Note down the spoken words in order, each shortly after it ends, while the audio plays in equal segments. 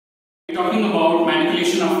Talking about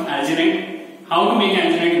manipulation of alginate, how to make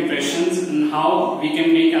alginate impressions and how we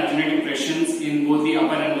can make alginate impressions in both the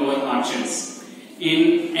upper and lower arches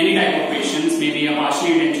in any type of patients, maybe a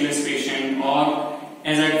partially edentulous patient or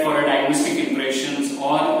as for a diagnostic impressions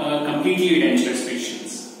or completely edentulous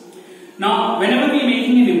patients. Now, whenever we are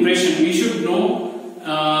making an impression, we should know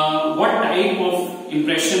what type of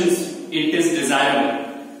impressions it is desirable.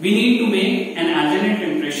 We need to make an alginate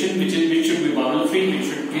impression which should be bubble free, which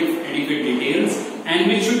should give adequate details and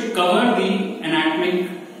which should cover the anatomic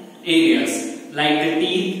areas like the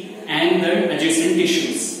teeth and the adjacent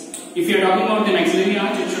tissues. If you are talking about the maxillary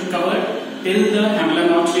arch, it should cover till the hamelar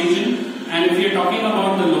notch region, and if you are talking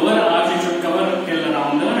about the lower arch, it should cover till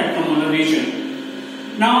around the retromolar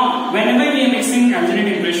region. Now, whenever we are mixing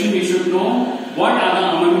alginate impression, we should know what are the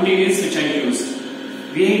armor materials which are used.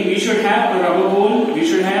 We should have a rubber bowl, we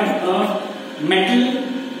should have a metal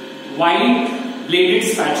wide bladed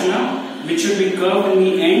spatula which should be curved in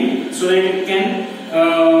the end so that it can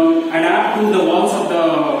adapt to the walls of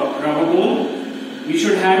the rubber bowl. We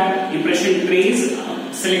should have impression trays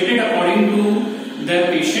selected according to the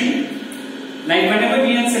patient. Like whenever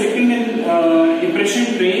we are selecting an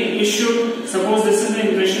impression tray, it should, suppose this is the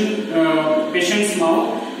impression patient's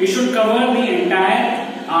mouth, it should cover the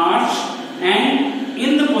entire arch, and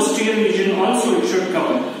in the posterior region also it should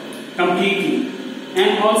cover completely,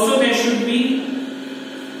 and also there should be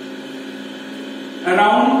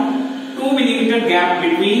around 2 mm gap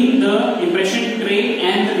between the impression tray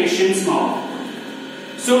and the patient's mouth.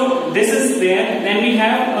 So this is there. Then we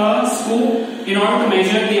have a scoop in order to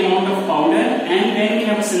measure the amount of powder, and then we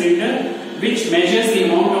have a cylinder which measures the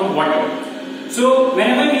amount of water. So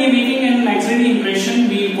whenever we are making an maxillary impression,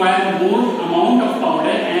 we require more amount of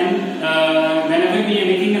powder, and whenever we are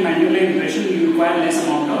making a mandibular impression, we require less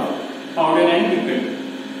amount of powder and liquid.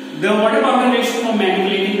 The water powder ratio for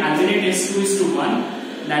manipulating alginate is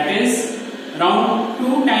 2:1. That is around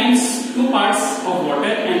 2 parts of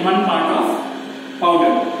water and 1 part of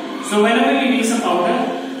powder. So whenever we mix a powder,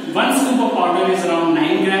 1 scoop of powder is around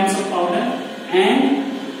 9 grams of powder, and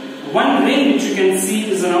 1 ring which you can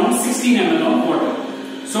see is around 16 ml of water.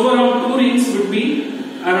 So around 2 rings would be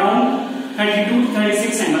around 32 to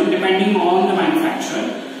 36 ml depending on the manufacturer,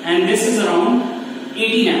 and this is around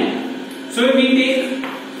 18 ml. So we take,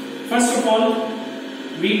 first of all,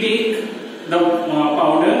 we take the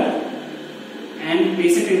powder and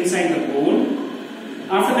place it inside the bowl.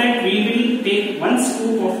 After that, we will take 1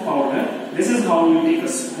 scoop of powder. This is how we take a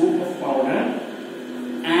scoop of powder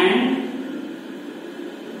and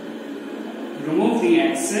remove the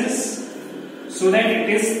excess so that it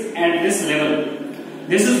is at this level.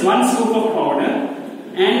 This is 1 scoop of powder,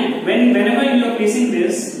 and whenever you are placing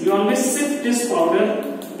this, you always sift this powder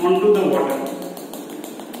onto the water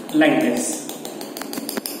like this.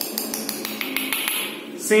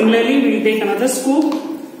 Similarly, we will take another scoop.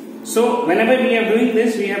 So whenever we are doing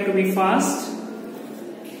this, we have to be fast,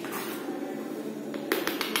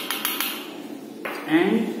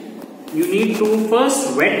 and you need to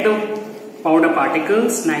first wet the powder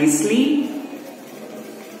particles nicely,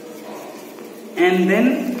 and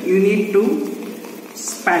then you need to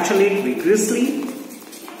spatulate vigorously.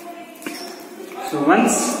 So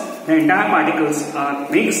once the entire particles are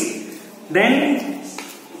mixed, then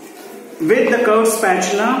with the curved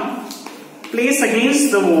spatula, place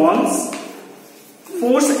against the walls,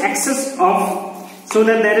 force excess of so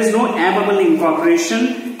that there is no air bubble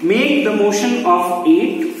incorporation. Make the motion of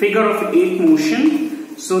 8, figure of 8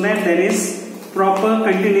 motion, so that there is proper,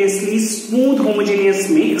 continuously smooth, homogeneous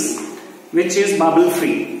mix which is bubble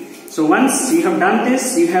free. So once you have done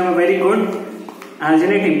this, you have a very good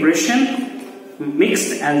alginate impression,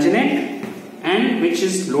 mixed alginate, and which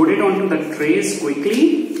is loaded onto the trays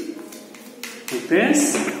quickly like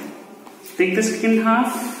this. Take the second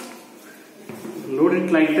half, load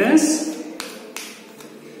it like this,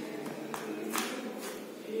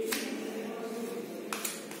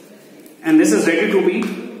 and this is ready to be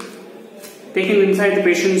taken inside the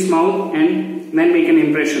patient's mouth and then make an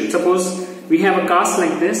impression. Suppose we have a cast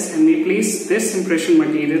like this, and we place this impression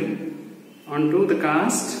material onto the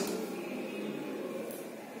cast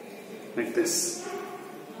like this.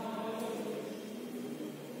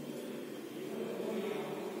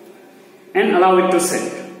 And allow it to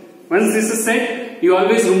set. Once this is set, you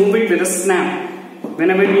always remove it with a snap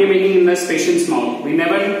whenever we are making in this patient's mouth. We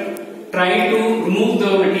never try to remove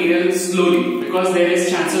the material slowly because there is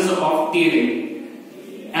chances of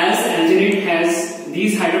tearing. As alginate has,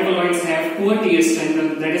 these hydrocolloids have poor tear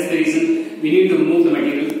strength, that is the reason we need to remove the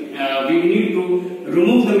material. We need to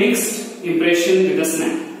remove the mixed impression with a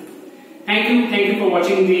snap. Thank you for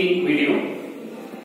watching the video.